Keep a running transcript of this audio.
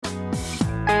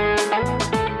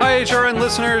HRN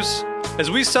listeners.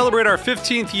 As we celebrate our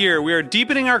 15th year, we are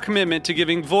deepening our commitment to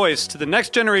giving voice to the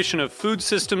next generation of food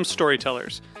systems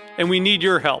storytellers, and we need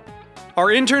your help. Our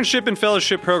internship and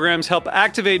fellowship programs help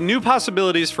activate new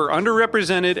possibilities for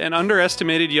underrepresented and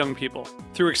underestimated young people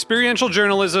through experiential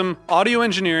journalism, audio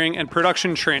engineering, and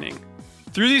production training.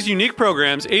 Through these unique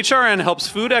programs, HRN helps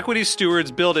food equity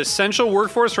stewards build essential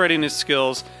workforce readiness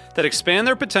skills that expand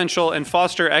their potential and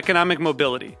foster economic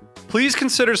mobility. Please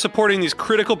consider supporting these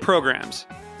critical programs.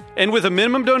 And with a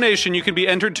minimum donation, you can be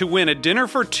entered to win a dinner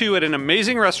for two at an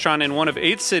amazing restaurant in one of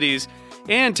 8 cities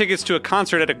and tickets to a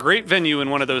concert at a great venue in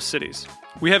one of those cities.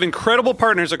 We have incredible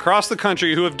partners across the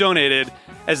country who have donated,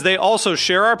 as they also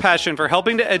share our passion for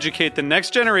helping to educate the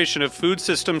next generation of food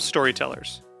systems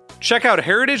storytellers. Check out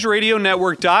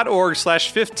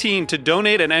heritageradionetwork.org/15 to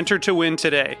donate and enter to win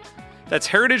today. That's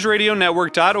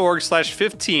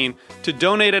heritageradionetwork.org/15 to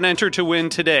donate and enter to win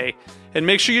today. And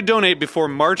make sure you donate before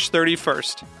March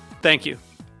 31st. Thank you.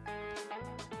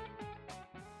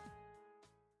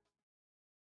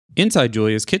 Inside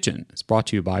Julia's Kitchen is brought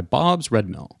to you by Bob's Red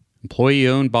Mill.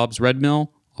 Employee-owned Bob's Red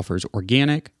Mill offers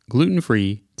organic,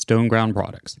 gluten-free, stone-ground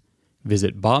products.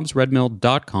 Visit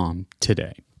bobsredmill.com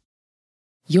today.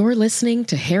 You're listening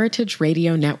to Heritage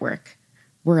Radio Network.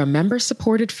 We're a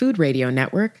member-supported food radio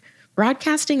network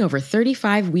broadcasting over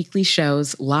 35 weekly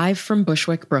shows live from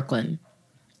Bushwick, Brooklyn.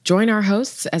 Join our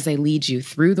hosts as they lead you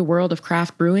through the world of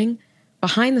craft brewing,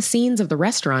 behind the scenes of the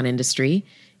restaurant industry,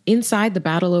 inside the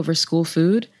battle over school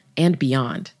food, and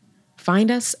beyond.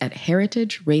 Find us at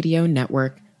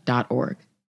heritageradionetwork.org.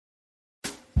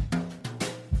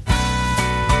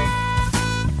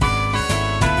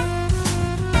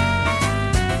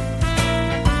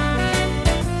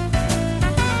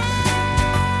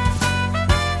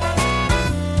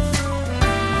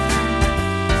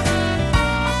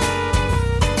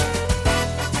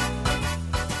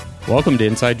 Welcome to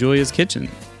Inside Julia's Kitchen,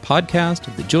 podcast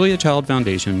of the Julia Child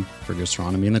Foundation for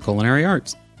Gastronomy and the Culinary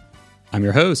Arts. I'm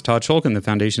your host, Todd Shulkin, the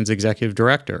Foundation's Executive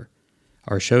Director.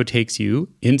 Our show takes you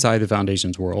inside the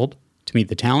Foundation's world to meet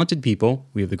the talented people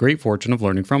we have the great fortune of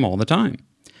learning from all the time.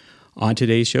 On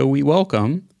today's show, we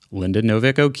welcome Linda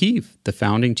Novick O'Keefe, the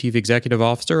founding Chief Executive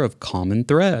Officer of Common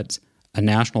Threads, a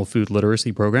national food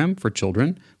literacy program for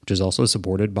children, which is also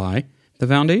supported by the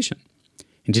Foundation.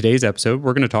 In today's episode,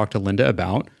 we're going to talk to Linda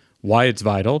about why it's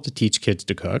vital to teach kids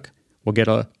to cook. We'll get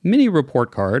a mini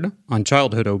report card on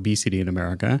childhood obesity in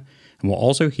America, and we'll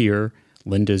also hear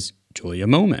Linda's Julia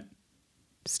moment.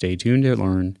 Stay tuned to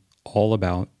learn all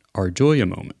about our Julia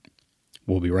moment.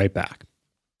 We'll be right back.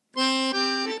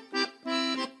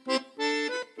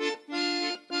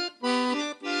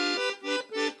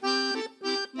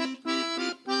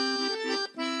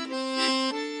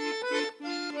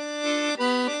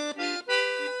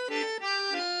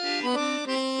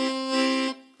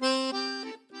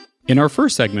 In our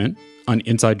first segment on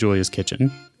Inside Julia's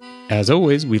Kitchen, as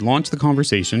always, we launch the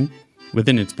conversation with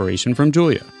an inspiration from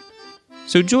Julia.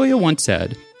 So Julia once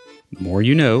said, "The more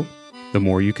you know, the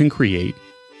more you can create.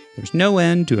 There's no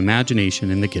end to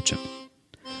imagination in the kitchen."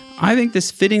 I think this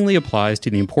fittingly applies to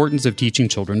the importance of teaching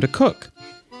children to cook.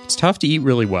 It's tough to eat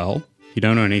really well if you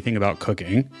don't know anything about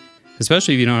cooking,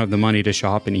 especially if you don't have the money to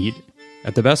shop and eat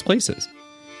at the best places.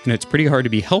 And it's pretty hard to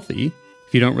be healthy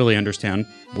if you don't really understand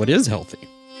what is healthy.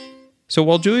 So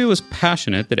while Julia was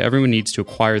passionate that everyone needs to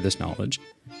acquire this knowledge,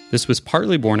 this was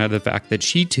partly born out of the fact that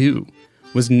she, too,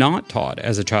 was not taught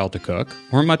as a child to cook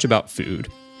or much about food,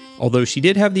 although she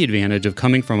did have the advantage of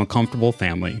coming from a comfortable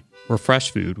family where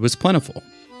fresh food was plentiful.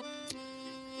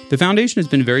 The Foundation has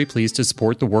been very pleased to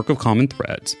support the work of Common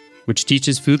Threads, which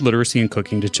teaches food literacy and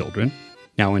cooking to children,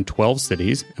 now in 12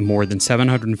 cities and more than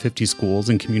 750 schools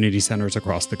and community centers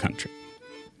across the country.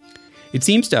 It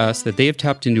seems to us that they have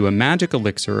tapped into a magic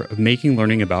elixir of making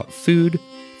learning about food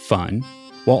fun,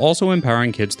 while also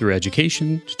empowering kids through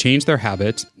education to change their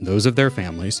habits and those of their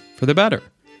families for the better.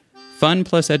 Fun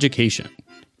plus education,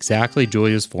 exactly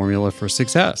Julia's formula for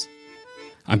success.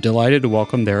 I'm delighted to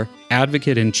welcome their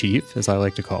advocate-in-chief, as I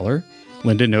like to call her,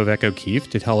 Linda Novick O'Keefe,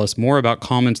 to tell us more about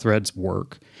Common Threads'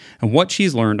 work and what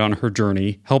she's learned on her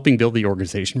journey helping build the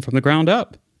organization from the ground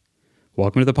up.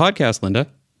 Welcome to the podcast, Linda.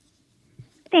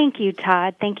 Thank you,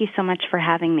 Todd. Thank you so much for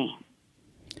having me.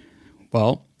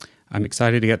 Well, I'm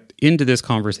excited to get into this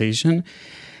conversation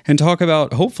and talk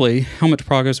about, hopefully, how much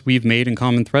progress we've made and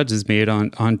Common Threads has made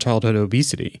on childhood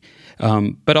obesity,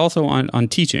 but also on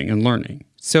teaching and learning.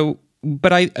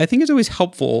 But I think it's always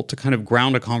helpful to kind of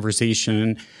ground a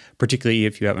conversation, particularly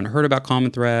if you haven't heard about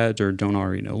Common Threads or don't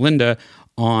already know Linda,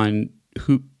 on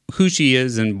who she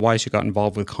is and why she got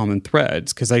involved with Common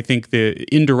Threads, because I think the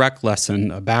indirect lesson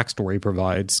a backstory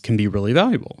provides can be really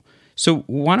valuable. So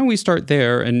why don't we start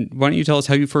there, and why don't you tell us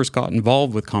how you first got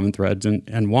involved with Common Threads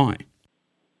and why?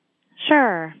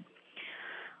 Sure.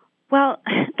 Well,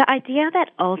 the idea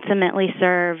that ultimately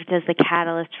served as the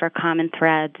catalyst for Common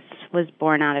Threads was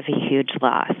born out of a huge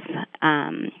loss.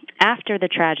 After the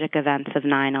tragic events of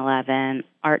 9/11,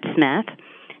 Art Smith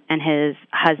and his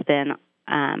husband,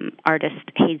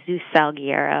 artist Jesus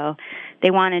Salguero,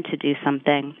 they wanted to do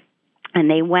something, and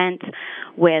they went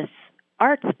with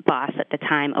Art's boss at the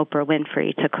time, Oprah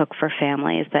Winfrey, to cook for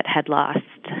families that had lost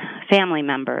family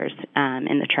members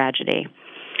in the tragedy.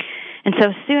 And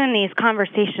so soon these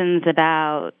conversations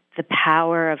about the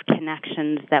power of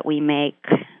connections that we make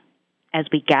as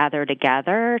we gather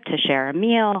together to share a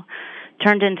meal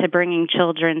turned into bringing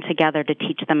children together to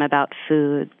teach them about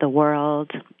food, the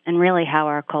world, and really how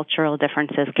our cultural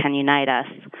differences can unite us.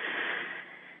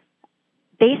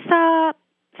 They saw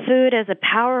food as a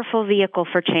powerful vehicle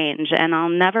for change, and I'll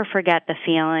never forget the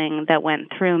feeling that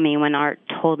went through me when Art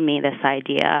told me this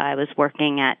idea. I was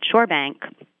working at Shore Bank,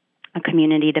 a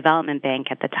community development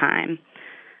bank at the time.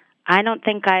 I don't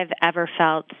think I've ever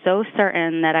felt so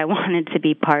certain that I wanted to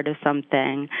be part of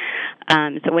something.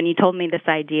 So when he told me this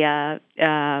idea,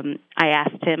 I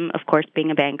asked him, of course,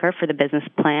 being a banker, for the business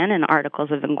plan and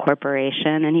articles of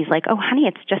incorporation, and he's like, "Oh, honey,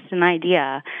 it's just an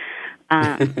idea."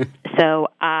 So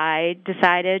I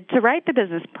decided to write the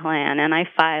business plan, and I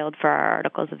filed for our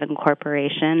articles of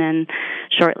incorporation, and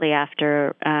shortly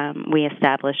after, we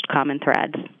established Common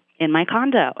Threads in my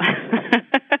condo.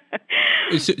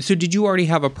 So did you already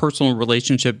have a personal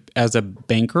relationship as a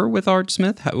banker with Art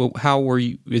Smith? How were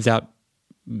you? Is that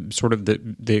sort of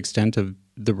the extent of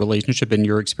the relationship in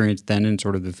your experience then in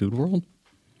sort of the food world?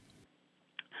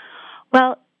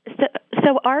 Well,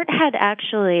 so Art had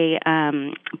actually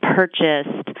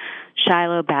purchased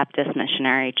Shiloh Baptist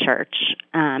Missionary Church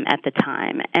at the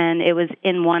time, and it was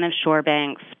in one of Shore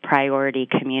Bank's priority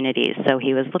communities, so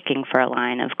he was looking for a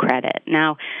line of credit.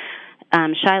 Now,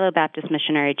 Shiloh Baptist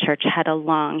Missionary Church had a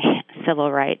long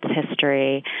civil rights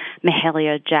history.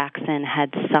 Mahalia Jackson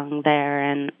had sung there,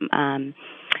 and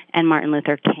Martin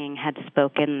Luther King had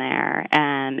spoken there,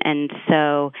 and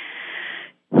so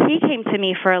he came to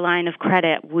me for a line of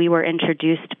credit. We were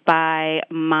introduced by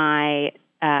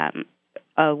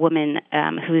a woman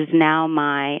who's now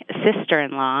my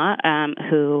sister-in-law,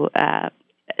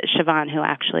 Siobhan, who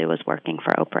actually was working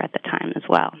for Oprah at the time as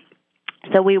well.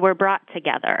 So we were brought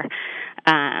together,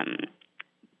 and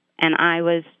I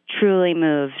was truly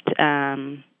moved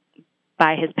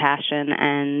by his passion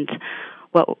and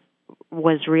what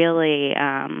was really,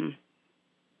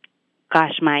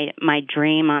 my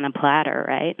dream on a platter,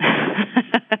 right?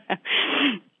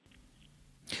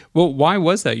 Well, why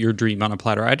was that your dream on a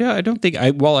platter? I don't think.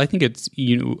 I think it's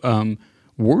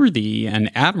worthy and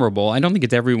admirable. I don't think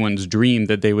it's everyone's dream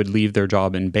that they would leave their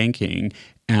job in banking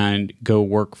and go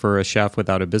work for a chef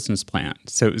without a business plan.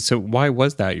 So why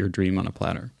was that your dream on a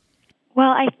platter?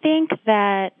 Well, I think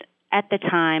that at the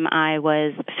time I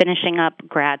was finishing up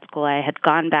grad school. I had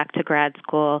gone back to grad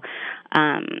school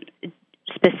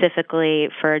specifically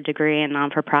for a degree in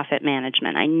non-for-profit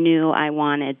management. I knew I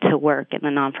wanted to work in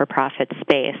the non-for-profit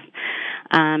space.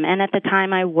 And at the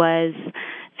time I was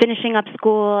finishing up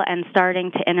school and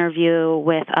starting to interview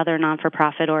with other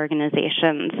non-for-profit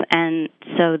organizations. And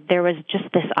so there was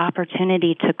just this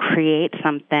opportunity to create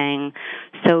something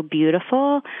so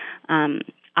beautiful.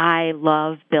 I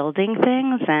love building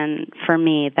things, and for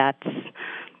me,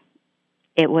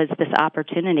 it was this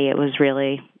opportunity. It was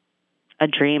really a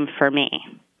dream for me.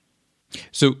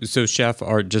 So Chef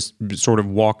Art just sort of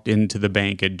walked into the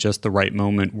bank at just the right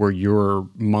moment where your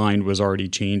mind was already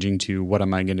changing to what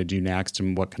am I going to do next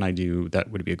and what can I do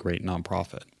that would be a great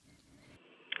nonprofit?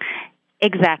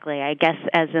 Exactly. I guess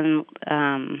as in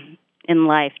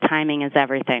life, timing is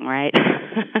everything, right?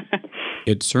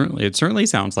 It certainly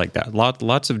sounds like that.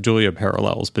 Lots of Julia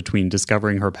parallels between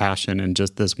discovering her passion and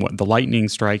just the lightning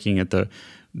striking at the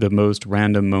most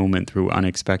random moment through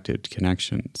unexpected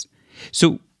connections.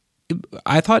 So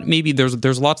I thought maybe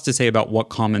there's lots to say about what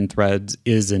Common Threads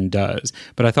is and does,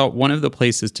 but I thought one of the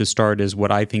places to start is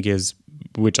what I think is,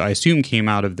 which I assume came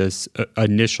out of this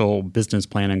initial business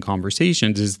plan and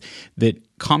conversations, is that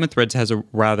Common Threads has a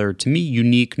rather, to me,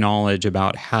 unique knowledge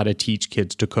about how to teach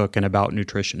kids to cook and about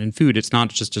nutrition and food. It's not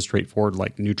just a straightforward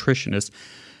nutritionist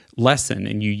lesson,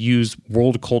 and you use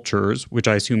world cultures, which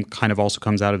I assume kind of also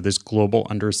comes out of this global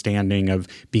understanding of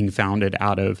being founded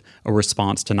out of a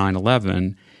response to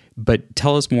 9/11. But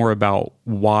tell us more about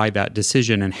why that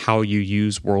decision and how you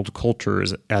use world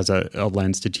cultures as a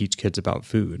lens to teach kids about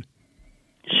food.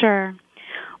 Sure.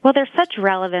 Well, there's such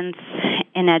relevance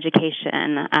in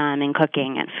education, in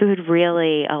cooking, and food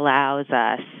really allows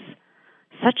us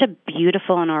such a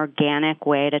beautiful and organic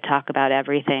way to talk about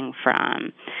everything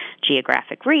from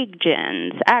geographic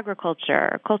regions,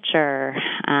 agriculture, culture,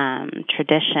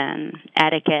 tradition,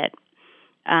 etiquette.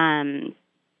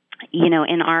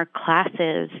 In our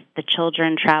classes, the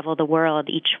children travel the world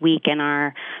each week. In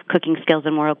our cooking skills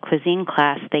and world cuisine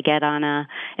class, they get on a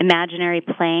imaginary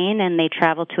plane and they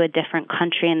travel to a different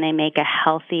country and they make a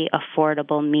healthy,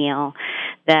 affordable meal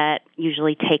that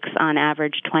usually takes on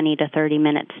average 20 to 30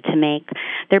 minutes to make.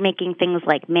 They're making things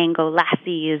like mango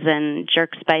lassis and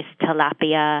jerk spice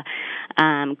tilapia,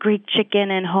 Greek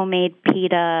chicken and homemade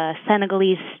pita,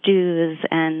 Senegalese stews,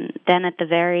 and then at the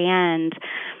very end,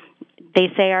 they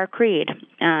say our creed,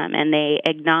 and they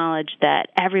acknowledge that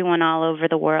everyone all over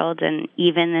the world and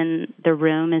even in the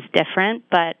room is different,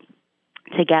 but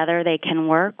together they can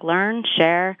work, learn,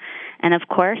 share, and of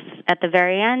course, at the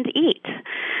very end, eat.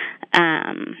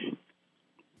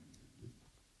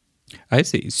 I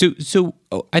see. So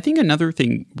I think another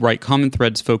thing, right, Common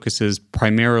Threads focuses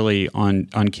primarily on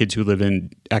kids who live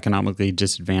in economically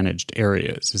disadvantaged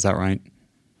areas. Is that right?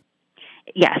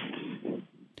 Yes.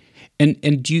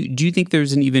 And do you think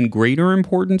there's an even greater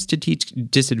importance to teach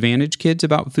disadvantaged kids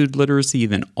about food literacy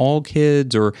than all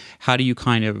kids, or how do you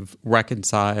kind of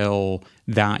reconcile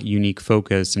that unique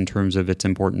focus in terms of its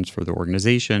importance for the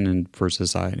organization and for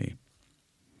society?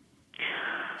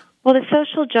 Well, the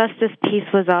social justice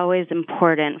piece was always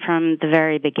important from the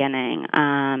very beginning,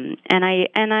 and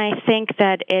I think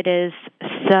that it is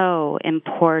so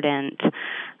important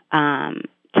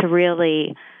to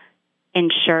really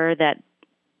ensure that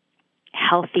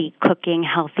healthy cooking,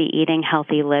 healthy eating,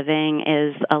 healthy living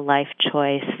is a life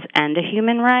choice and a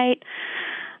human right.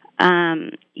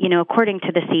 According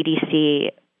to the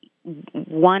CDC,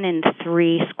 1 in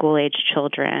 3 school-age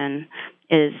children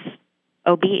is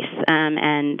obese,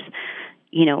 and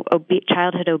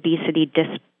childhood obesity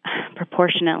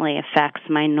disproportionately affects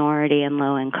minority and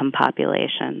low-income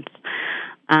populations.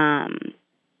 And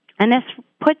this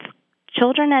puts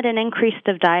children at an increase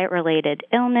of diet-related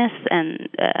illness, and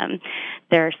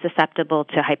they're susceptible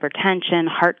to hypertension,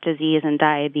 heart disease, and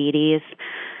diabetes.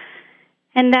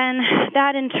 And then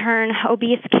that, in turn,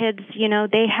 obese kids,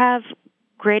 they have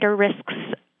greater risks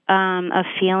of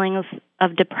feelings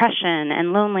of depression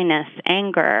and loneliness,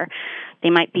 anger. They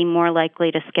might be more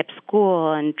likely to skip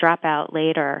school and drop out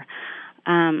later.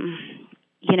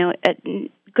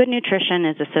 Good nutrition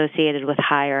is associated with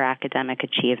higher academic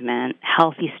achievement.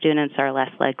 Healthy students are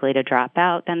less likely to drop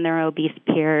out than their obese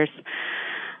peers.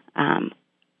 An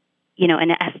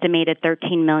estimated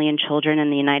 13 million children in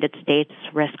the United States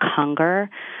risk hunger.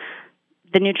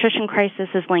 The nutrition crisis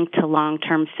is linked to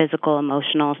long-term physical,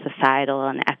 emotional, societal,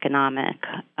 and economic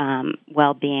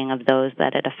well-being of those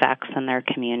that it affects in their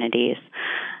communities.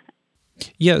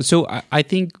 Yeah, so I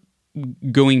think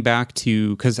going back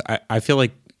to, because I feel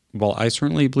like, well, I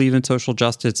certainly believe in social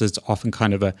justice. It's often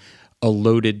kind of a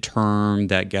loaded term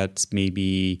that gets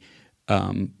maybe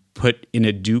put in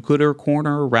a do-gooder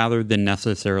corner rather than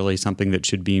necessarily something that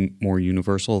should be more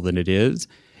universal than it is.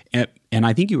 And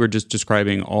I think you were just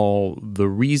describing all the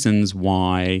reasons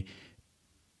why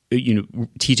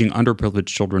teaching underprivileged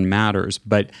children matters,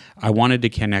 but I wanted to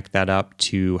connect that up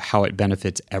to how it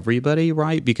benefits everybody,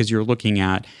 right? Because you're looking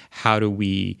at how do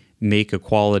we make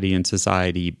equality in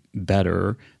society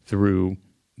better through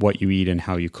what you eat and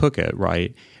how you cook it,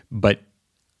 right? But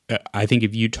I think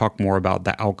if you talk more about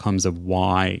the outcomes of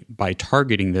why, by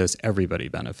targeting this, everybody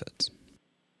benefits.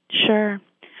 Sure.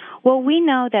 Well, we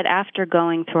know that after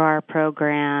going through our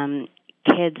program,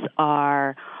 kids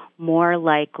are more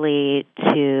likely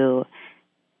to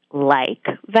like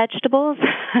vegetables.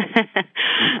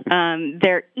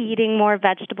 They're eating more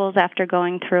vegetables after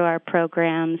going through our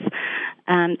programs.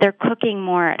 They're cooking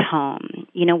more at home.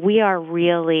 We are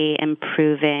really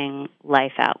improving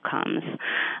life outcomes.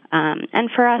 And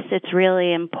for us, it's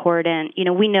really important.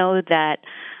 We know that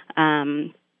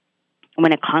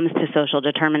when it comes to social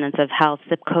determinants of health,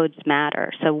 zip codes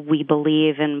matter. So we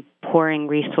believe in pouring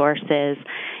resources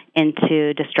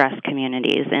into distressed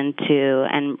communities, and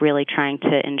really trying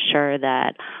to ensure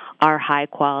that our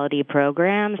high-quality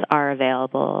programs are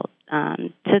available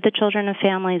to the children and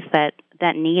families that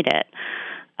need it.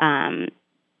 And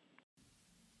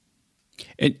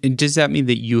does that mean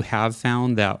that you have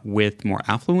found that with more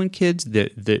affluent kids,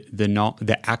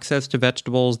 the access to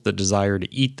vegetables, the desire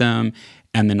to eat them,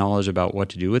 and the knowledge about what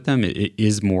to do with them, it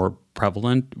is more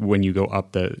prevalent when you go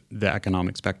up the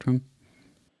economic spectrum?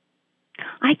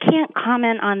 I can't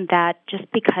comment on that just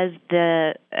because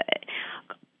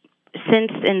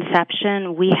since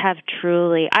inception, we have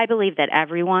truly, I believe that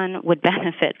everyone would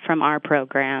benefit from our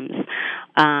programs.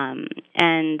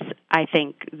 And I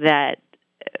think that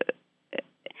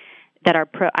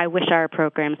I wish our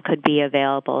programs could be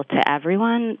available to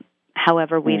everyone.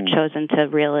 However, we've chosen to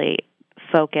really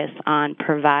focus on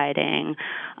providing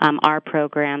our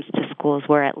programs to schools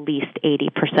where at least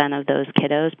 80% of those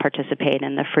kiddos participate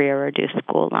in the free or reduced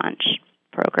school lunch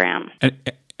program.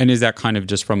 And is that kind of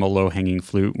just from a low-hanging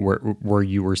fruit where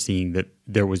you were seeing that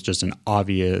there was just an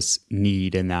obvious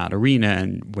need in that arena,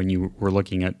 and when you were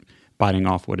looking at biting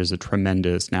off what is a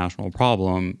tremendous national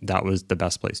problem, that was the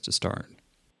best place to start?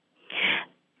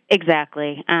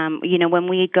 Exactly. When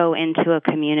we go into a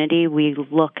community, we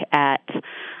look at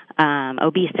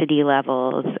obesity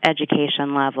levels,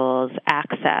 education levels,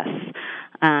 access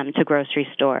to grocery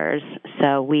stores.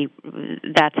 So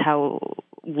that's how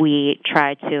we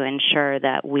try to ensure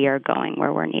that we are going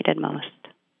where we're needed most.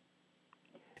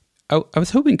 I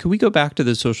was hoping, could we go back to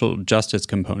the social justice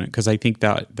component? Because I think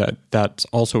that's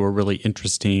also a really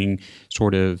interesting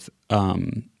sort of,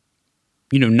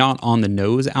 not on the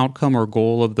nose outcome or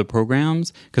goal of the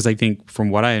programs. Because I think from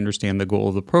what I understand, the goal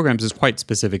of the programs is quite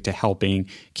specific to helping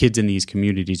kids in these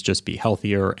communities just be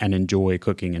healthier and enjoy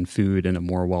cooking and food in a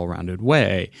more well-rounded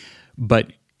way.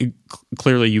 But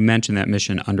clearly you mentioned that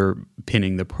mission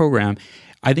underpinning the program.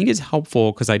 I think it's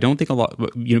helpful because I don't think a lot,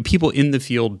 people in the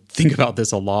field think about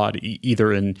this a lot,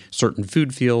 either in certain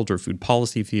food fields or food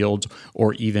policy fields,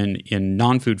 or even in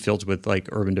non-food fields with like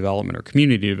urban development or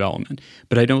community development.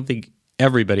 But I don't think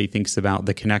everybody thinks about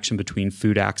the connection between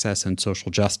food access and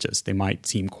social justice. They might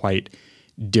seem quite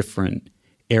different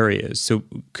areas. So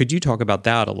could you talk about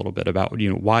that a little bit, about,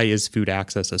 why is food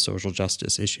access a social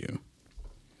justice issue?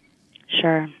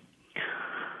 Sure.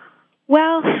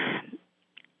 Well,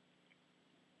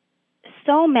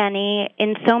 so many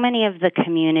of the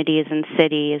communities and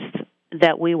cities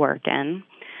that we work in,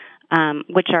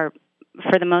 which are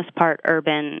for the most part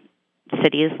urban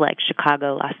cities like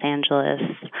Chicago, Los Angeles,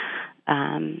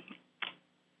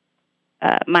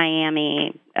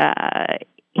 Miami,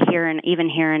 even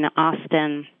here in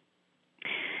Austin,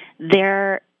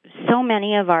 so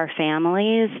many of our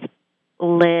families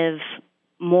live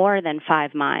more than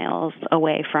 5 miles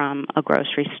away from a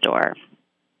grocery store.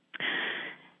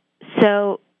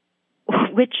 So,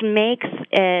 which makes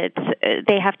it,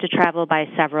 they have to travel by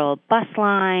several bus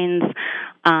lines.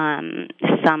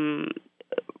 Some,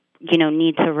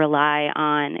 need to rely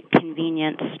on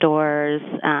convenience stores,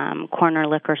 corner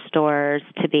liquor stores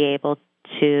to be able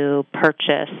to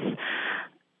purchase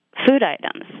food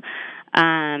items.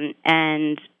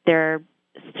 And there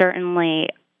certainly,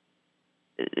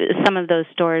 some of those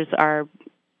stores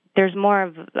there's more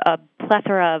of a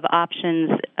plethora of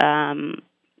options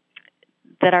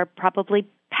that are probably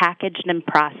packaged and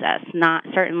processed,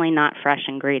 certainly not fresh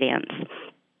ingredients.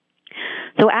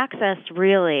 So access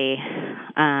really,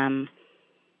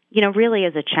 really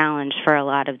is a challenge for a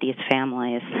lot of these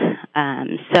families.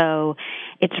 So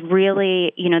it's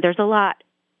really,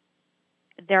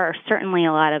 there are certainly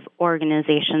a lot of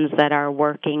organizations that are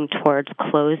working towards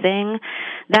closing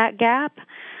that gap,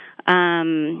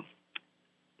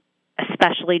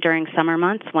 especially during summer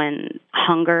months when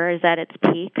hunger is at its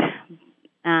peak.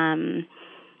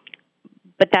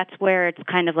 But that's where it's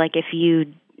kind of like, if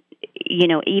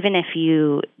even if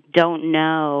you don't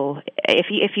know,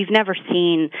 if you've never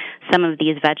seen some of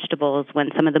these vegetables when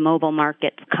some of the mobile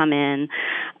markets come in,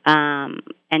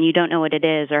 and you don't know what it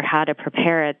is or how to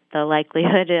prepare it, the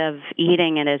likelihood of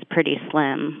eating it is pretty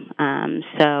slim.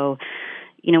 So,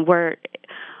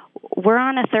 we're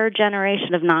on a third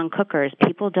generation of non-cookers.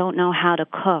 People don't know how to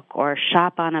cook or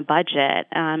shop on a budget,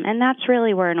 and that's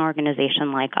really where an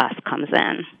organization like us comes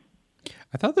in.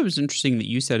 I thought that was interesting that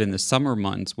you said in the summer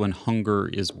months when hunger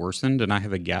is worsened, and I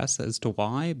have a guess as to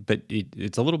why, but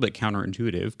it's a little bit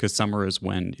counterintuitive because summer is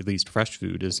when at least fresh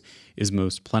food is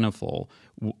most plentiful.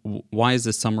 Why is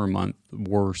the summer month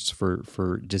worse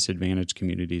for disadvantaged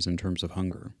communities in terms of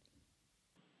hunger?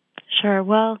 Sure.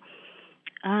 Well,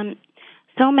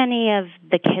 so many of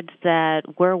the kids that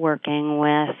we're working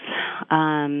with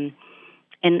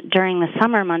during the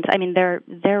summer months,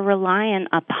 they're reliant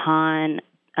upon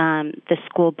the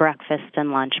school breakfast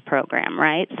and lunch program,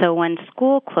 right? So when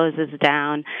school closes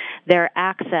down, their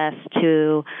access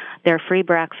to their free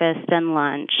breakfast and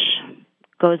lunch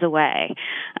goes away.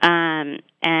 And,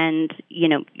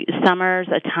 summer's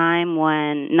a time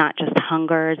when not just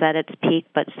hunger is at its peak,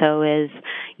 but so is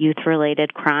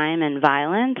youth-related crime and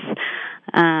violence.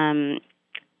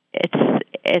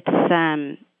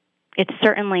 It's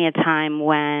certainly a time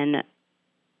when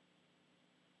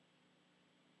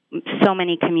so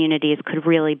many communities could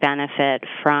really benefit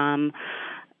from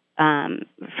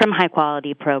high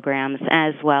quality programs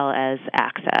as well as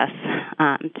access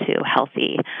to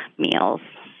healthy meals.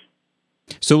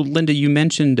 So, Linda, you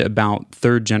mentioned about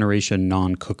third-generation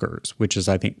non-cookers, which is,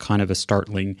 I think, kind of a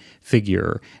startling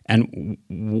figure. And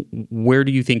where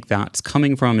do you think that's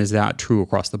coming from? Is that true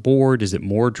across the board? Is it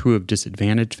more true of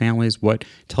disadvantaged families?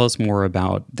 Tell us more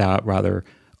about that rather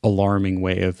alarming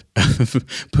way of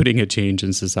putting a change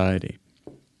in society.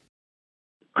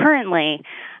 Currently,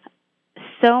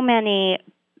 so many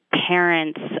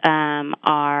parents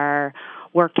are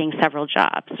working several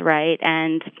jobs, right?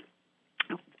 And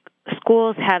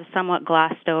schools have somewhat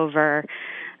glossed over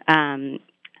home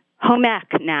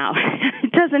ec now.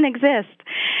 It doesn't exist.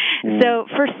 So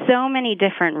for so many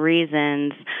different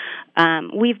reasons,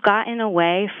 we've gotten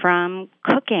away from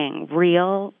cooking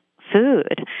real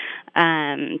food.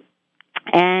 And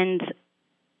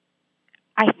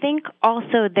I think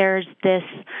also there's this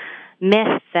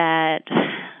myth that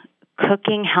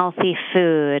cooking healthy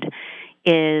food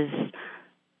is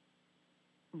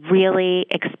really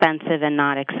expensive and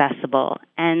not accessible.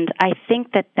 And I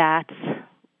think that that's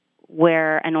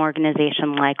where an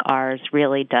organization like ours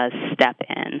really does step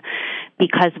in,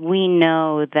 because we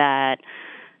know that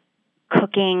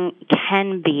cooking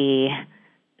can be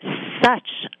such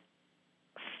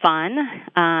fun,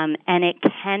 and it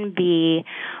can be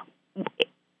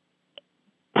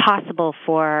possible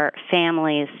for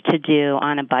families to do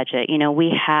on a budget. You know,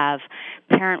 we have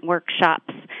parent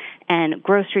workshops and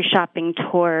grocery shopping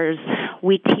tours.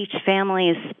 We teach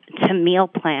families to meal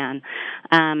plan.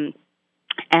 And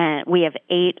we have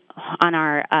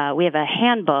we have a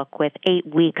handbook with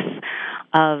 8 weeks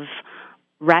of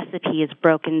recipes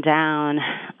broken down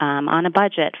on a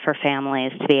budget for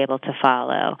families to be able to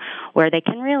follow, where they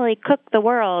can really cook the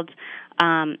world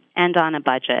and on a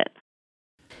budget.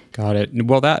 Got it.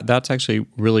 Well, that's actually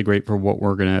really great for what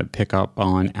we're going to pick up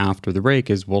on after the break.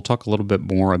 Is we'll talk a little bit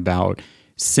more about,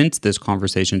 since this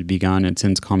conversation has begun and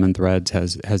since Common Threads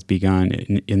has begun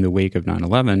in the wake of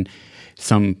 9/11,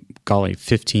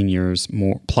 15 years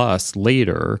more plus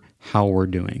later, how we're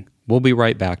doing. We'll be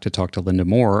right back to talk to Linda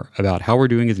more about how we're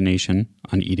doing as a nation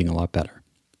on eating a lot better.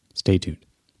 Stay tuned.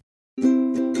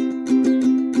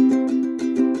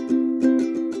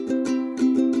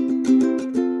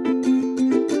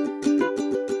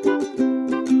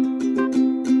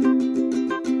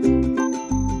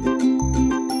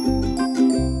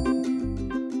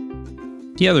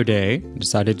 The other day, I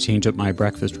decided to change up my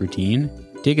breakfast routine,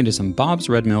 dig into some Bob's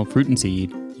Red Mill fruit and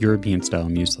seed, European-style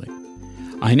muesli.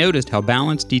 I noticed how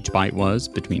balanced each bite was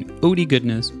between oaty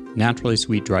goodness, naturally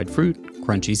sweet dried fruit,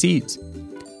 crunchy seeds.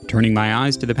 Turning my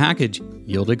eyes to the package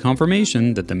yielded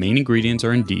confirmation that the main ingredients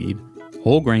are indeed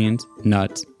whole grains,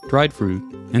 nuts, dried fruit,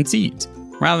 and seeds,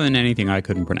 rather than anything I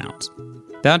couldn't pronounce.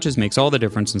 That just makes all the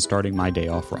difference in starting my day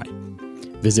off right.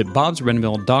 Visit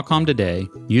bobsredmill.com today,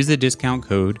 use the discount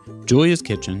code Julia's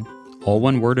Kitchen, all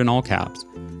one word in all caps,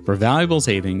 for valuable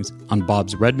savings on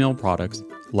Bob's Red Mill products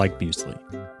like muesli.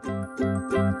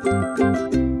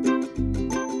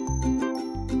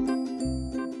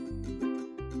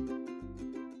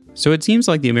 So it seems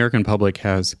like the American public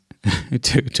has,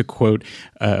 to quote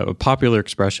a popular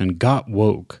expression, got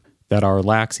woke that our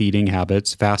lax eating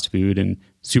habits, fast food, and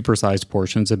supersized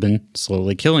portions have been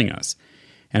slowly killing us.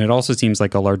 And it also seems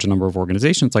like a large number of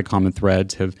organizations like Common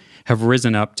Threads have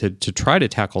risen up to try to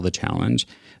tackle the challenge.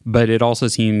 But it also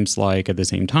seems like at the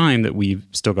same time that we've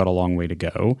still got a long way to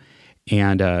go.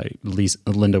 And at least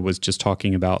Linda was just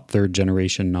talking about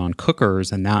third-generation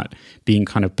non-cookers and that being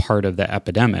kind of part of the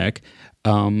epidemic.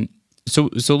 So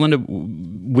Linda,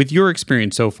 with your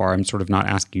experience so far, I'm sort of not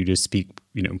asking you to speak,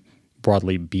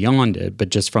 broadly beyond it, but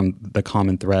just from the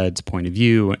Common Threads point of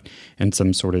view and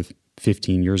some sort of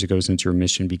 15 years ago since your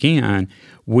mission began,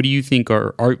 what do you think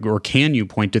are or can you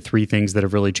point to 3 things that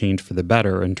have really changed for the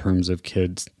better in terms of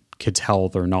kids'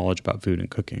 health or knowledge about food and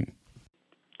cooking?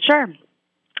 Sure.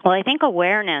 Well, I think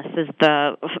awareness is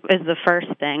the first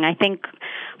thing. I think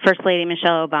First Lady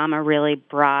Michelle Obama really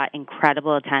brought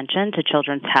incredible attention to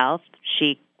children's health.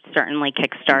 She certainly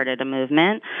kickstarted a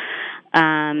movement.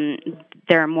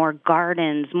 There are more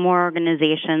gardens, more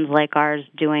organizations like ours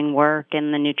doing work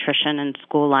in the nutrition and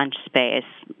school lunch space.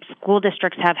 School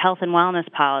districts have health and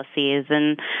wellness policies,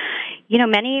 and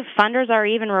many funders are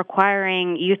even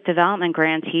requiring youth development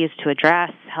grantees to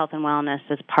address health and wellness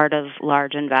as part of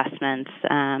large investments.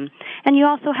 And you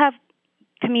also have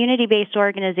community-based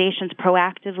organizations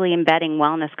proactively embedding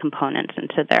wellness components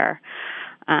into their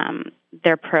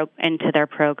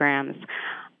programs.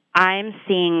 I'm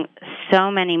seeing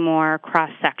so many more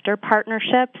cross-sector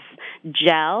partnerships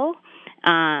gel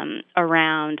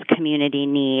around community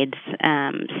needs.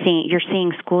 You're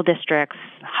seeing school districts,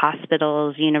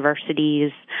 hospitals,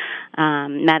 universities,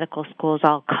 medical schools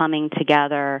all coming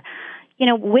together,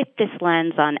 with this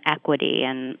lens on equity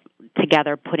and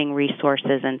together putting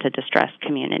resources into distressed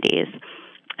communities.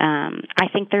 I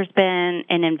think there's been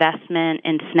an investment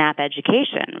in SNAP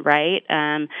education, right?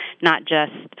 Not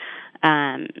just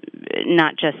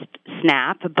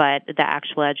SNAP, but the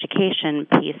actual education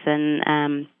piece.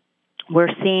 And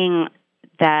we're seeing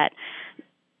that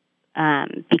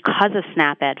because of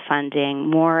SNAP Ed funding,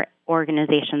 more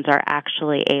organizations are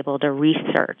actually able to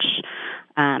research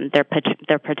their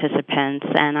participants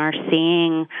and are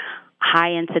seeing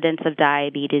high incidence of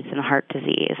diabetes and heart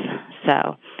disease.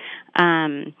 So,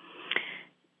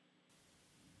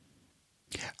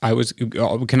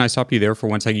 can I stop you there for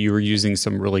 1 second? You were using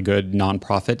some really good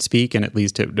nonprofit speak, and at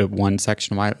least at one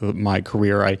section of my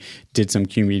career, I did some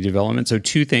community development. So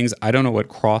 2 things. I don't know what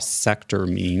cross-sector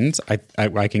means.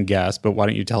 I can guess, but why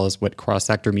don't you tell us what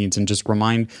cross-sector means and just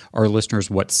remind our listeners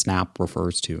what SNAP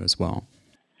refers to as well?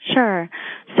 Sure.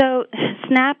 So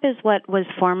SNAP is what was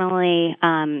formerly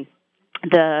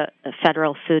the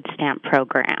federal food stamp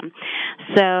program.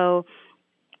 So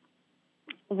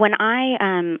when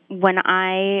I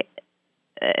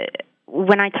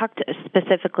talked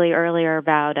specifically earlier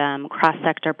about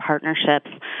cross-sector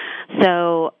partnerships,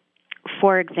 so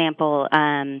for example,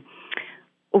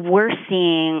 we're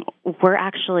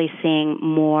actually seeing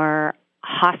more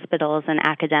hospitals and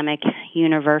academic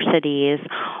universities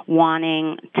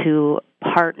wanting to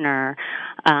partner,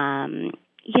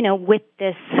 with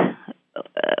this.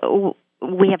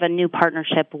 We have a new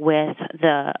partnership with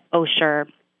the Osher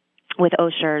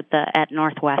at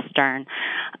Northwestern,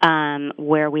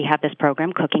 where we have this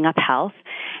program, Cooking Up Health,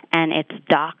 and it's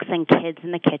docs and kids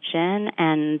in the kitchen,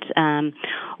 and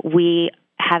we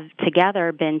have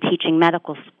together been teaching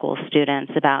medical school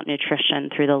students about nutrition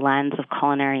through the lens of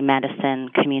culinary medicine,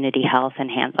 community health, and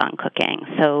hands-on cooking.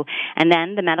 So, and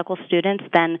then the medical students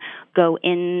then go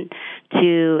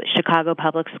into Chicago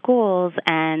Public Schools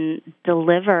and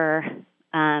deliver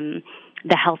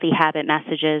the healthy habit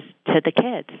messages to the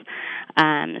kids.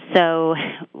 And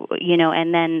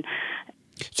then...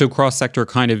 So cross-sector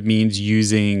kind of means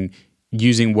using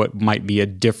what might be a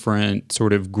different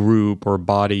sort of group or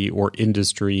body or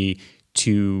industry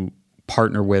to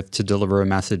partner with to deliver a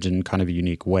message in kind of a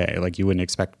unique way. Like you wouldn't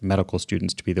expect medical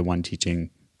students to be the one teaching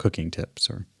cooking tips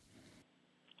or...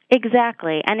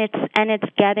 Exactly. And it's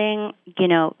getting,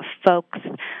 folks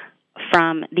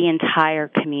from the entire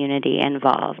community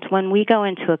involved. When we go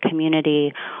into a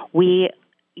community, we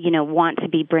want to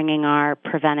be bringing our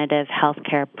preventative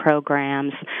healthcare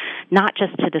programs not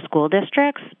just to the school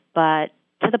districts, but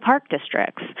to the park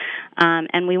districts.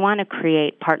 And we want to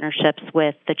create partnerships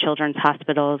with the children's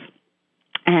hospitals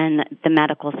and the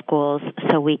medical schools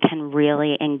so we can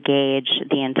really engage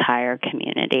the entire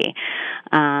community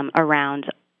around,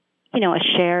 a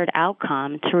shared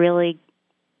outcome to really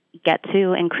get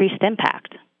to increased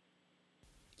impact.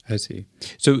 I see.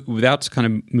 So that's kind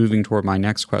of moving toward my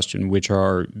next question, which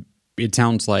are, it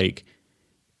sounds like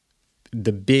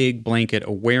the big blanket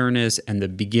awareness and the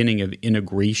beginning of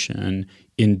integration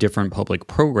in different public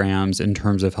programs in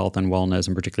terms of health and wellness,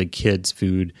 and particularly kids'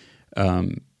 food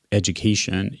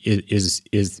education,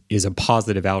 is a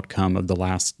positive outcome of the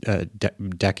last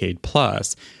decade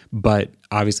plus. But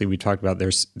obviously, we talked about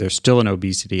there's still an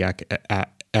obesity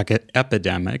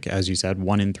epidemic, as you said,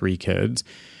 1 in 3 kids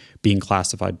being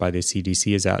classified by the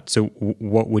CDC as that. So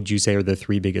what would you say are the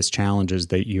 3 biggest challenges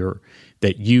that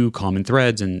you, Common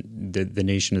Threads, and the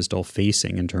nation is still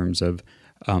facing in terms of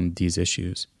these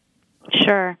issues?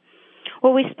 Sure.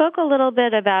 Well, we spoke a little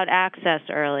bit about access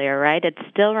earlier, right? It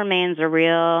still remains a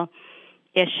real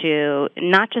issue,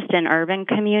 not just in urban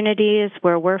communities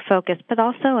where we're focused, but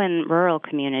also in rural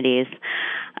communities.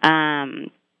 And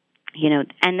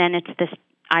then it's this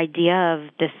idea of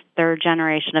this 3rd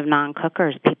generation of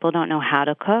non-cookers. People don't know how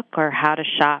to cook or how to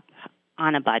shop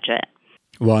on a budget.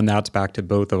 Well, and that's back to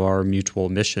both of our mutual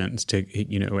missions to,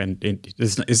 and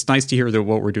it's nice to hear that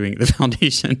what we're doing at the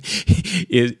foundation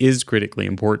is critically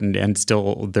important, and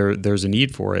still there's a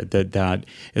need for it, that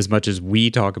as much as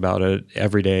we talk about it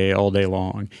every day, all day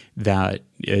long, that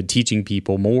teaching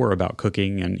people more about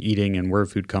cooking and eating and where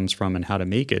food comes from and how to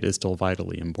make it is still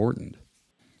vitally important.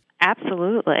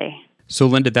 Absolutely. So,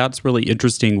 Linda, that's really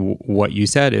interesting. What you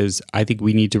said is, I think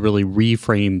we need to really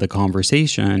reframe the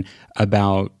conversation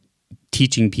about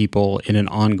teaching people in an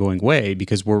ongoing way,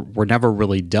 because we're never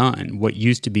really done. What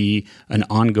used to be an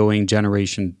ongoing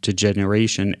generation to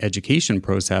generation education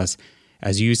process,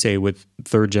 as you say, with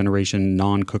 3rd generation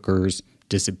non-cookers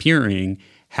disappearing,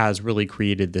 has really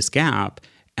created this gap.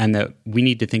 And that we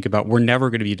need to think about, we're never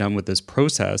going to be done with this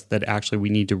process, that actually we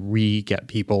need to get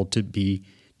people to be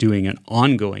doing an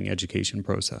ongoing education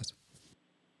process.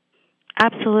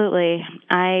 Absolutely.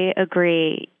 I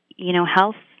agree.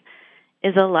 Health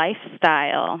is a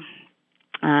lifestyle.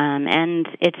 And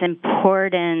it's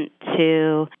important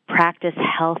to practice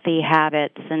healthy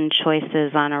habits and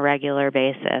choices on a regular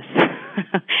basis.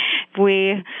 As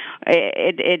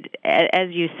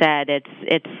you said,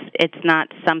 it's not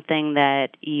something that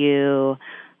you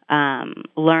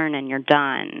learn and you're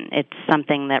done. It's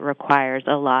something that requires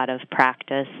a lot of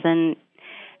practice and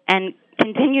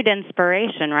continued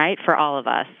inspiration, right, for all of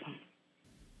us.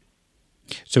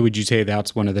 So would you say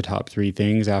that's one of the top three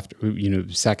things after,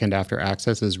 second after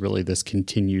access is really this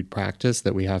continued practice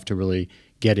that we have to really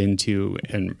get into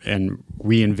and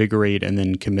reinvigorate and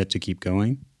then commit to keep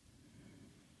going?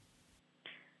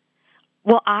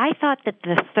 Well, I thought that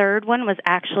the third one was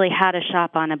actually how to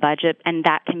shop on a budget, and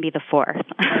that can be the fourth.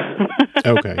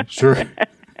 Okay, sure.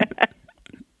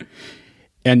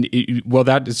 And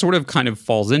that sort of kind of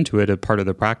falls into it. A part of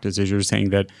the practice is you're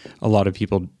saying that a lot of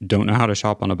people don't know how to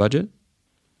shop on a budget?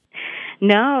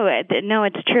 No,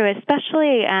 it's true.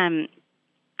 Especially,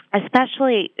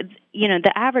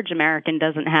 the average American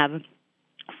doesn't have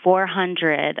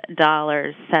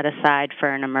 $400 set aside for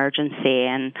an emergency,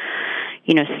 and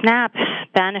SNAP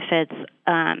benefits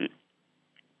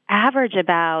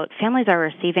families are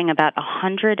receiving about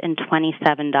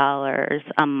 $127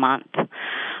 a month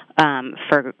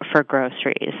for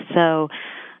groceries. So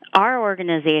our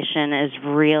organization is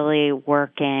really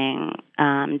working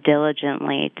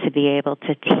diligently to be able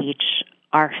to teach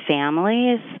our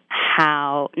families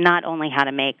not only how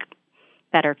to make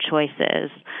better choices,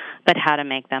 but how to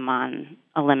make them on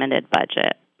a limited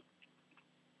budget.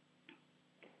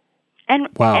 And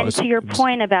to your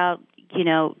point about,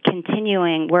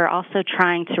 continuing, we're also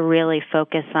trying to really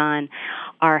focus on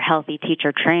our healthy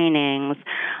teacher trainings.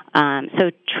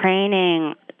 So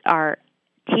training our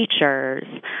teachers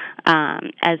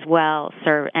as well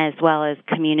as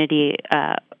community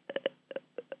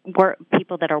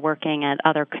people that are working at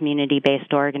other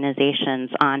community-based organizations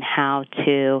on how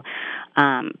to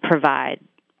provide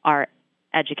our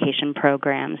education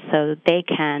programs so they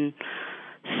can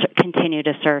continue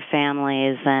to serve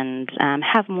families and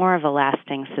have more of a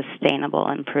lasting, sustainable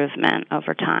improvement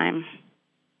over time.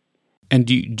 And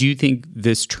do you think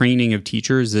this training of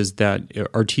teachers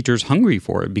are teachers hungry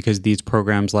for it because these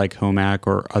programs like Home Ec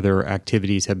or other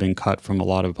activities have been cut from a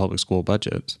lot of public school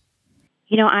budgets?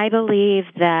 I believe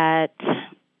that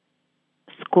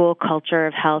school culture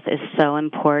of health is so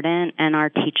important, and our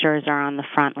teachers are on the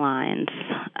front lines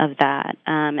of that,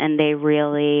 and they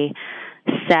really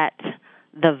set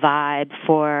the vibe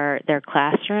for their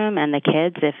classroom and the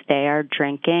kids. If they are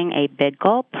drinking a big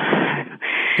gulp,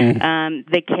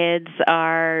 the kids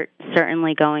are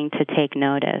certainly going to take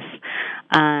notice.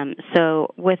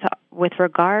 So with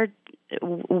regard,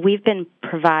 we've been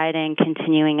providing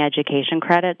continuing education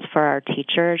credits for our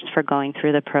teachers for going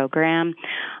through the program,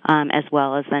 as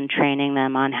well as then training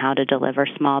them on how to deliver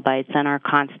small bites, and are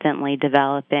constantly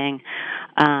developing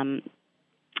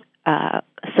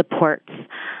supports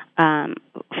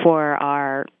for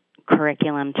our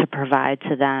curriculum to provide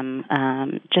to them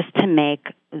just to make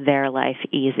their life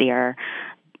easier.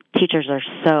 Teachers are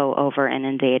so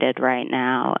over-inundated right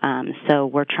now, so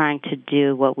we're trying to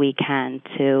do what we can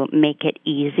to make it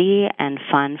easy and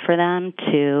fun for them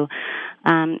to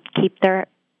keep their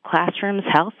classrooms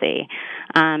healthy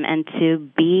and to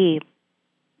be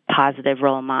positive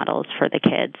role models for the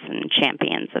kids and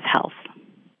champions of health.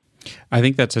 I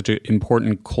think that's such an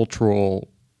important cultural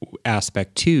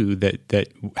aspect too, that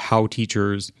how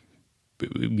teachers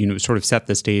sort of set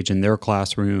the stage in their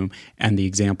classroom and the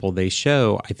example they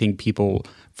show. I think people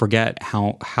forget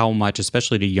how much,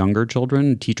 especially to younger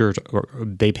children, teachers,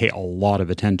 they pay a lot of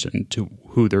attention to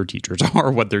who their teachers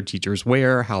are, what their teachers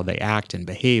wear, how they act and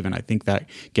behave. And I think that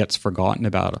gets forgotten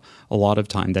about a lot of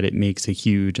time, that it makes a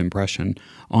huge impression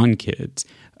on kids.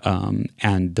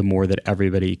 And the more that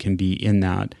everybody can be in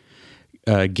that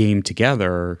game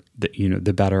together,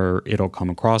 the better it'll come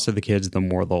across to the kids, the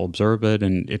more they'll observe it,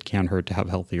 and it can't hurt to have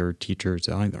healthier teachers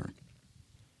either.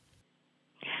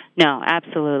 No,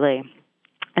 absolutely.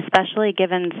 Especially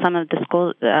given some of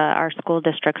the our school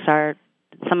districts are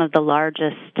some of the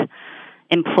largest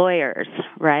employers,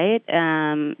 right?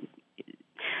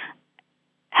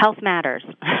 Health matters.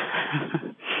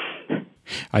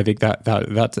 I think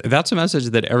that's a message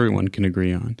that everyone can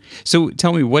agree on. So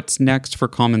tell me, what's next for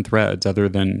Common Threads other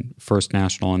than first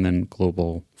national and then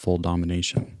global full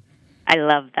domination? I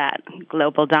love that,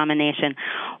 global domination.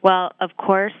 Well, of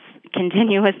course,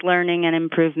 continuous learning and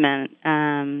improvement.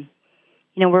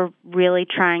 We're really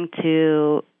trying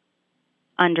to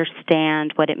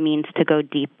understand what it means to go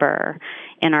deeper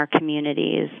in our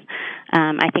communities.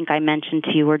 I think I mentioned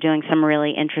to you we're doing some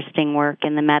really interesting work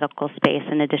in the medical space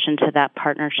in addition to that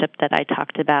partnership that I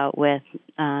talked about with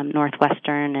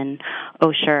Northwestern and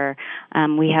Osher.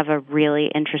 We have a really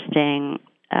interesting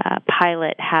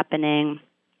pilot happening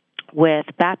with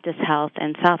Baptist Health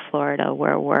in South Florida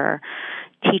where we're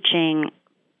teaching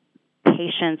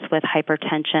patients with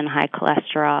hypertension, high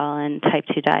cholesterol, and type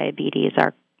 2 diabetes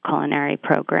our culinary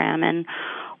program. And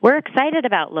we're excited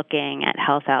about looking at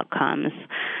health outcomes.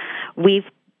 We've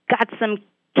got some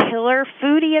killer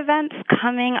foodie events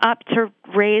coming up to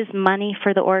raise money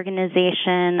for the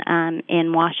organization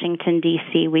in Washington,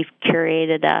 D.C. We've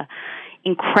curated a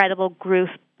incredible group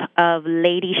of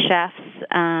lady chefs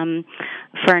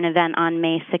for an event on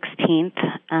May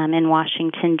 16th in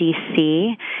Washington,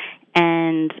 D.C.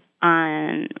 And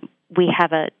we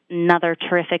have another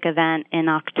terrific event in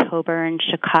October in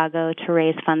Chicago to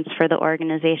raise funds for the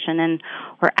organization. And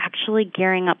we're actually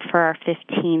gearing up for our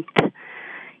 15th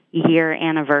year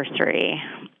anniversary,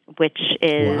 which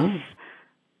is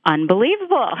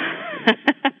unbelievable.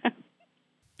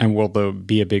 And will there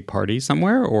be a big party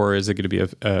somewhere, or is it going to be a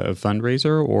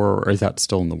fundraiser, or is that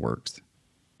still in the works?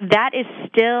 That is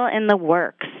still in the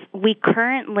works. We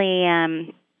currently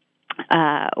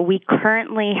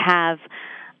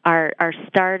are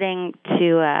starting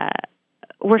to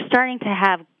we're starting to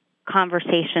have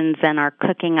conversations and are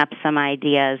cooking up some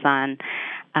ideas on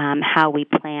how we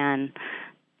plan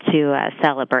to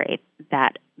celebrate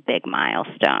that big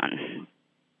milestone.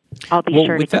 I'll be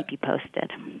sure to keep you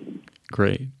posted.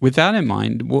 Great. With that in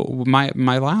mind,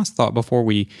 my last thought before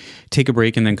we take a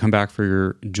break and then come back for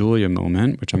your Julia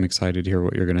moment, which I'm excited to hear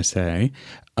what you're going to say,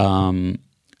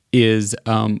 is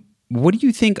what do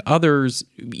you think others,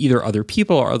 either other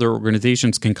people or other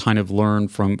organizations, can kind of learn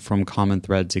from Common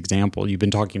Thread's example? You've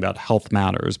been talking about health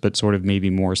matters, but sort of maybe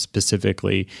more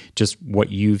specifically just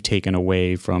what you've taken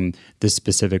away from the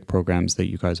specific programs that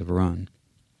you guys have run.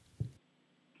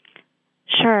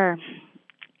 Sure.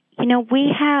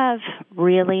 We have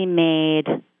really made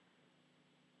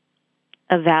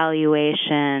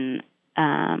evaluation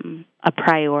a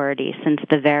priority since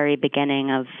the very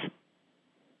beginning of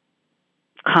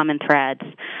Common Threads.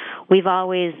 We've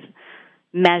always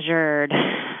measured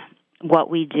what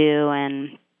we do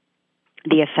and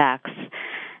the effects.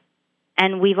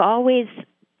 And we've always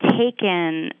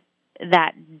taken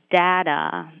that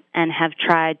data and have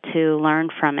tried to learn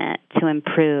from it to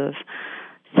improve.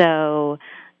 So,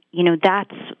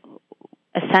 that's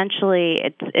essentially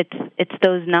it's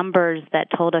those numbers that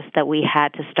told us that we had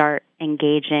to start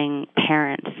engaging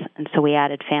parents, and so we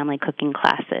added family cooking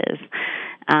classes.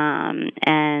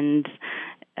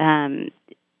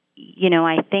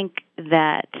 I think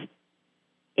that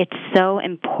it's so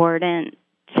important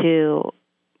to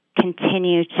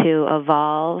continue to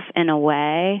evolve in a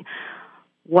way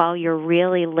while you're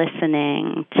really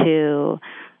listening to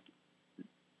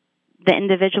the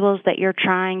individuals that you're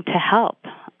trying to help,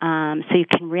 so you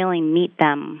can really meet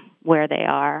them where they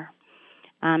are,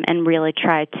 and really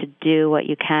try to do what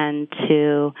you can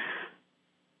to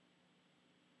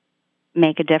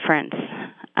make a difference,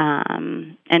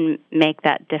 and make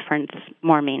that difference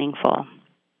more meaningful.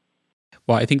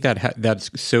 Well, I think that's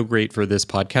so great for this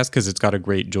podcast because it's got a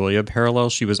great Julia parallel.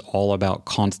 She was all about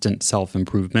constant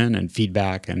self-improvement and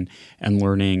feedback and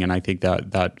learning, and I think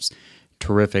that's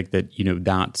terrific that,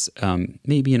 that's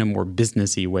maybe in a more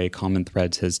businessy way, Common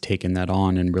Threads has taken that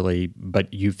on and really,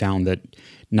 but you found that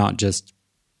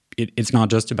it's not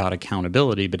just about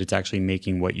accountability, but it's actually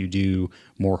making what you do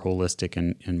more holistic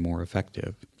and more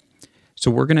effective.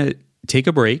 So we're going to take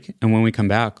a break, and when we come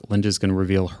back, Linda's going to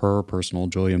reveal her personal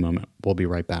Julia moment. We'll be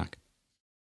right back.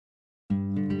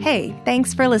 Hey,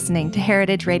 thanks for listening to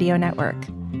Heritage Radio Network.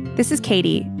 This is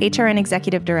Katie, HRN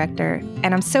Executive Director,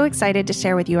 and I'm so excited to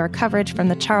share with you our coverage from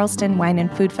the Charleston Wine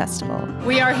and Food Festival.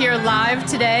 We are here live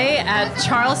today at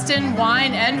Charleston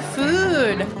Wine and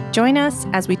Food. Join us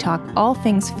as we talk all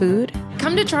things food.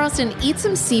 Come to Charleston, eat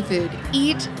some seafood.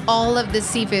 Eat all of the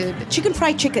seafood. Chicken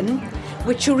fried chicken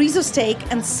with chorizo steak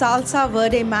and salsa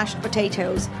verde mashed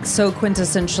potatoes. So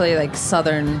quintessentially like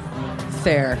Southern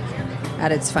fare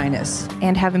at its finest.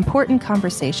 And have important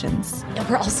conversations.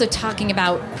 We're also talking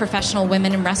about professional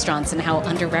women in restaurants and how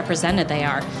underrepresented they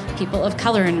are, people of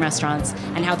color in restaurants,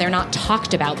 and how they're not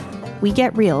talked about. We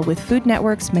get real with Food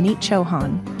Network's Manit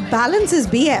Chauhan. Balance is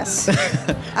BS.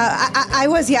 I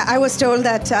was told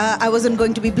that I wasn't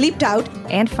going to be bleeped out.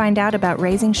 And find out about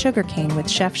raising sugarcane with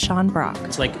Chef Sean Brock.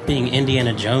 It's like being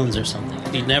Indiana Jones or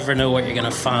something. You never know what you're going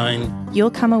to find. You'll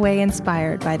come away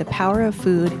inspired by the power of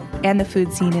food and the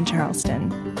food scene in Charleston.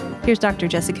 Here's Dr.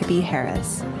 Jessica B.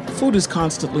 Harris. Food is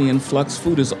constantly in flux.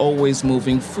 Food is always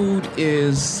moving. Food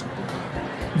is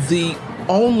the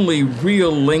only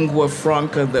real lingua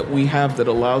franca that we have that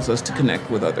allows us to connect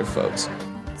with other folks.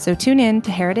 So tune in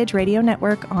to Heritage Radio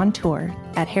Network on tour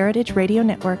at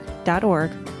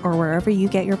heritageradionetwork.org or wherever you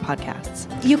get your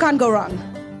podcasts. You can't go wrong.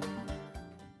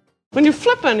 When you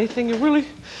flip anything, you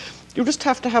just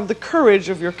have to have the courage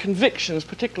of your convictions,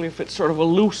 particularly if it's sort of a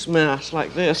loose mass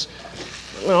like this.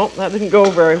 Well, that didn't go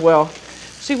very well.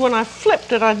 See, when I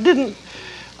flipped it, I didn't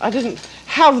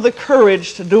have the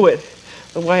courage to do it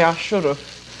the way I should have.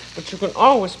 But you can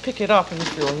always pick it up, and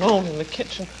if you're alone in the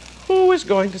kitchen, who is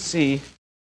going to see?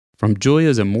 From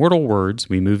Julia's immortal words,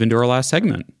 we move into our last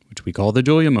segment, which we call the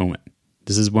Julia Moment.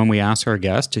 This is when we ask our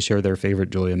guests to share their favorite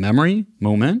Julia memory,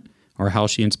 moment, or how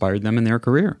she inspired them in their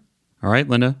career. All right,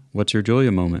 Linda, what's your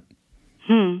Julia moment?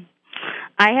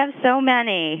 I have so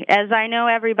many, as I know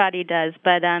everybody does,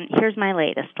 but here's my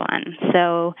latest one.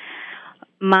 So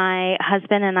my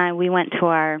husband and I, we went to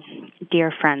our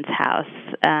dear friend's house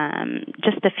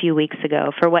just a few weeks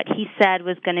ago for what he said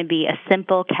was going to be a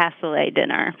simple cassoulet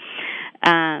dinner.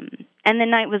 And the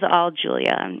night was all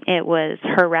Julia. It was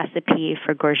her recipe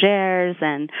for gorgères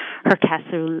and her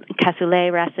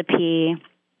cassoulet recipe.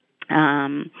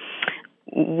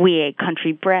 We ate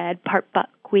country bread, part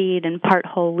buckwheat and part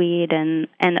whole wheat, and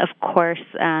of course,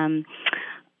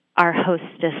 our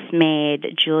hostess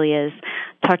made Julia's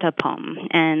tarte aux pommes.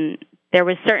 And there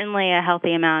was certainly a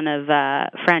healthy amount of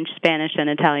French, Spanish, and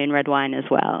Italian red wine as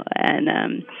well.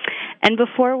 And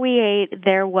before we ate,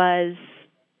 there was,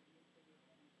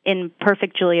 in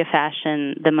perfect Julia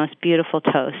fashion, the most beautiful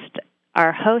toast.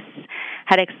 Our hosts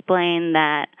had explained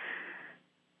that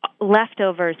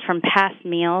leftovers from past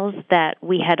meals that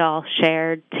we had all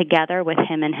shared together with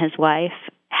him and his wife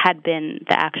had been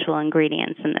the actual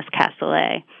ingredients in this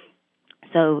cassoulet.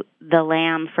 So the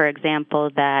lamb, for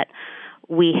example, that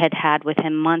we had had with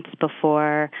him months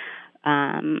before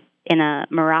in a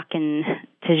Moroccan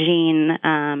tagine,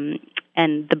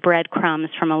 and the breadcrumbs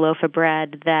from a loaf of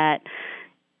bread that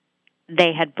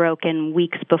they had broken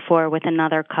weeks before with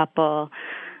another couple.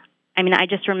 I mean, I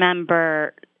just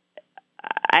remember,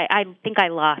 I think I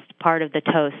lost part of the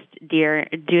toast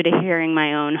due to hearing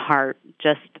my own heart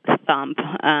just thump.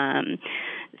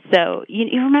 So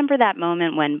you remember that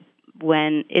moment when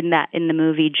in the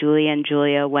movie Julia and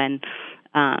Julia, when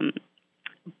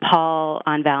Paul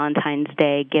on Valentine's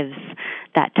Day gives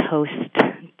that toast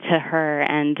to her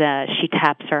and she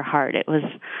taps her heart. It was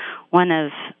one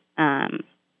of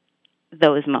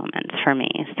those moments for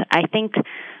me. So I think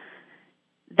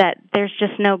that there's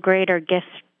just no greater gift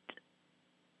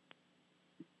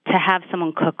to have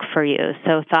someone cook for you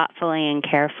so thoughtfully and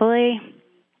carefully.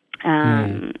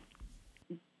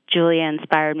 Julia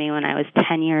inspired me when I was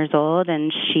 10 years old,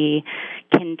 and she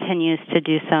continues to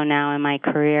do so now in my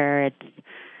career.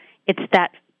 It's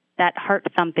that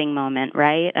heart-thumping moment,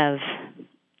 right, of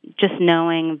just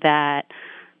knowing that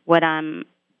what I'm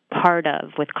part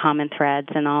of with Common Threads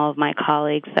and all of my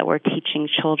colleagues that we're teaching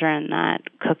children that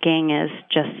cooking is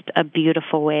just a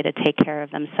beautiful way to take care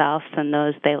of themselves and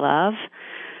those they love.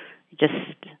 I just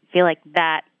feel like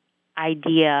that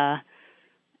idea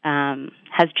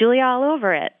has Julia all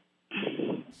over it.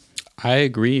 I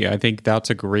agree. I think that's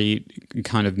a great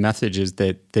kind of message, is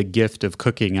that the gift of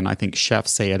cooking, and I think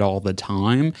chefs say it all the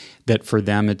time, that for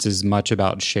them it's as much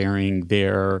about sharing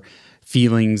their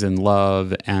feelings and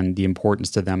love and the importance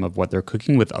to them of what they're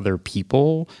cooking with other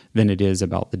people than it is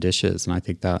about the dishes. And I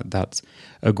think that's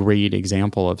a great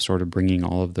example of sort of bringing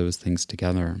all of those things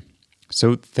together.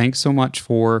 So thanks so much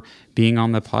for being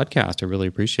on the podcast. I really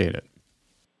appreciate it.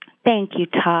 Thank you,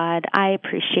 Todd. I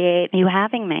appreciate you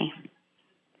having me.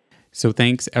 So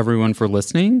thanks, everyone, for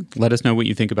listening. Let us know what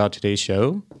you think about today's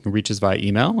show. You can reach us via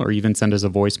email or even send us a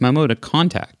voice memo to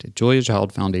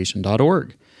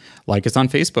contact@juliachildfoundation.org. Like us on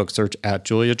Facebook, search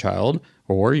 @JuliaChild,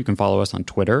 or you can follow us on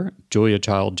Twitter.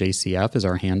 JuliaChildJCF is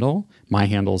our handle. My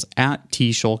handle's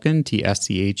 @TSchulkin,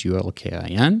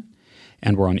 TSCHULKIN.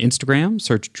 And we're on Instagram.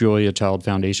 Search Julia Child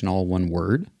Foundation, all one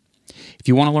word. If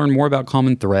you want to learn more about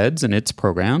Common Threads and its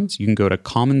programs, you can go to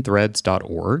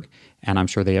commonthreads.org, and I'm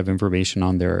sure they have information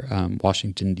on their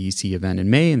Washington, D.C. event in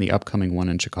May and the upcoming one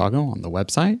in Chicago on the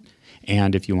website.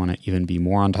 And if you want to even be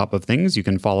more on top of things, you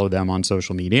can follow them on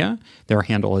social media. Their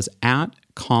handle is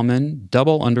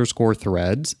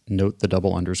 @common_threads, note the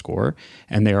double underscore,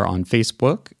 and they are on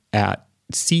Facebook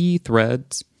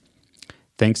 @cthreads.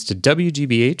 Thanks to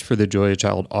WGBH for the Julia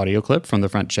Child audio clip from The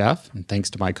French Chef, and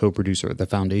thanks to my co-producer at the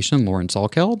Foundation, Lauren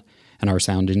Salkeld, and our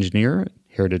sound engineer at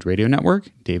Heritage Radio Network,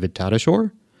 David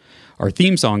Tadashore. Our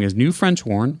theme song is New French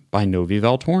Horn by Novi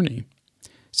Valtorni.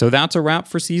 So that's a wrap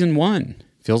for Season 1.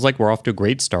 Feels like we're off to a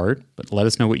great start, but let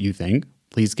us know what you think.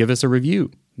 Please give us a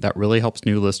review. That really helps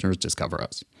new listeners discover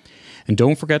us. And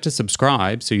don't forget to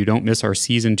subscribe so you don't miss our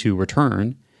Season 2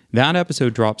 return. That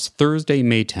episode drops Thursday,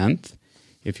 May 10th.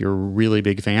 If you're a really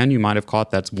big fan, you might have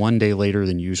caught that's one day later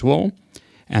than usual.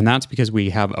 And that's because we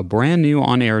have a brand new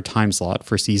on-air time slot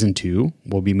for Season 2.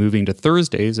 We'll be moving to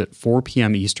Thursdays at 4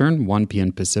 p.m. Eastern, 1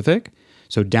 p.m. Pacific.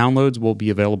 So downloads will be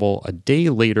available a day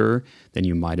later than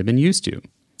you might have been used to.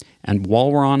 And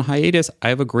while we're on hiatus, I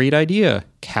have a great idea.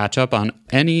 Catch up on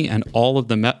any and all of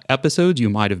the episodes you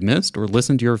might have missed or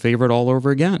listen to your favorite all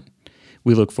over again.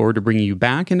 We look forward to bringing you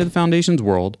back into the Foundation's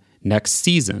world next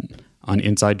season on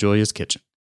Inside Julia's Kitchen.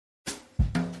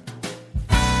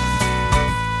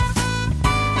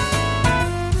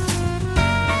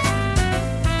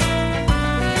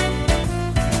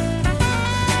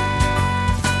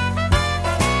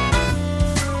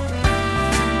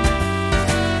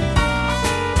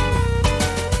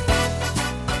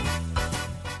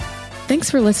 Thanks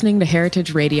for listening to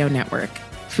Heritage Radio Network,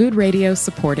 food radio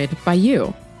supported by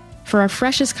you. For our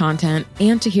freshest content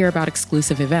and to hear about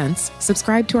exclusive events,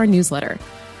 subscribe to our newsletter.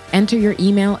 Enter your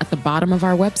email at the bottom of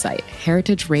our website,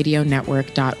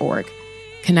 heritageradionetwork.org.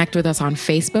 Connect with us on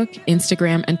Facebook,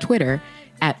 Instagram, and Twitter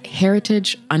at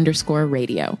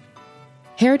heritage_radio.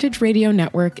 Heritage Radio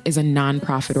Network is a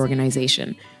nonprofit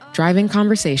organization driving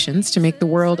conversations to make the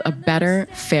world a better,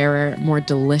 fairer, more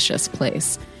delicious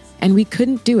place. And we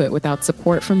couldn't do it without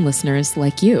support from listeners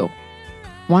like you.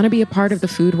 Want to be a part of the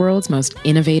food world's most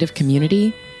innovative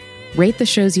community? Rate the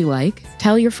shows you like,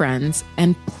 tell your friends,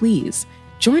 and please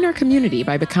join our community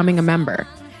by becoming a member.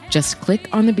 Just click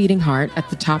on the beating heart at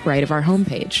the top right of our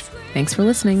homepage. Thanks for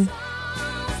listening.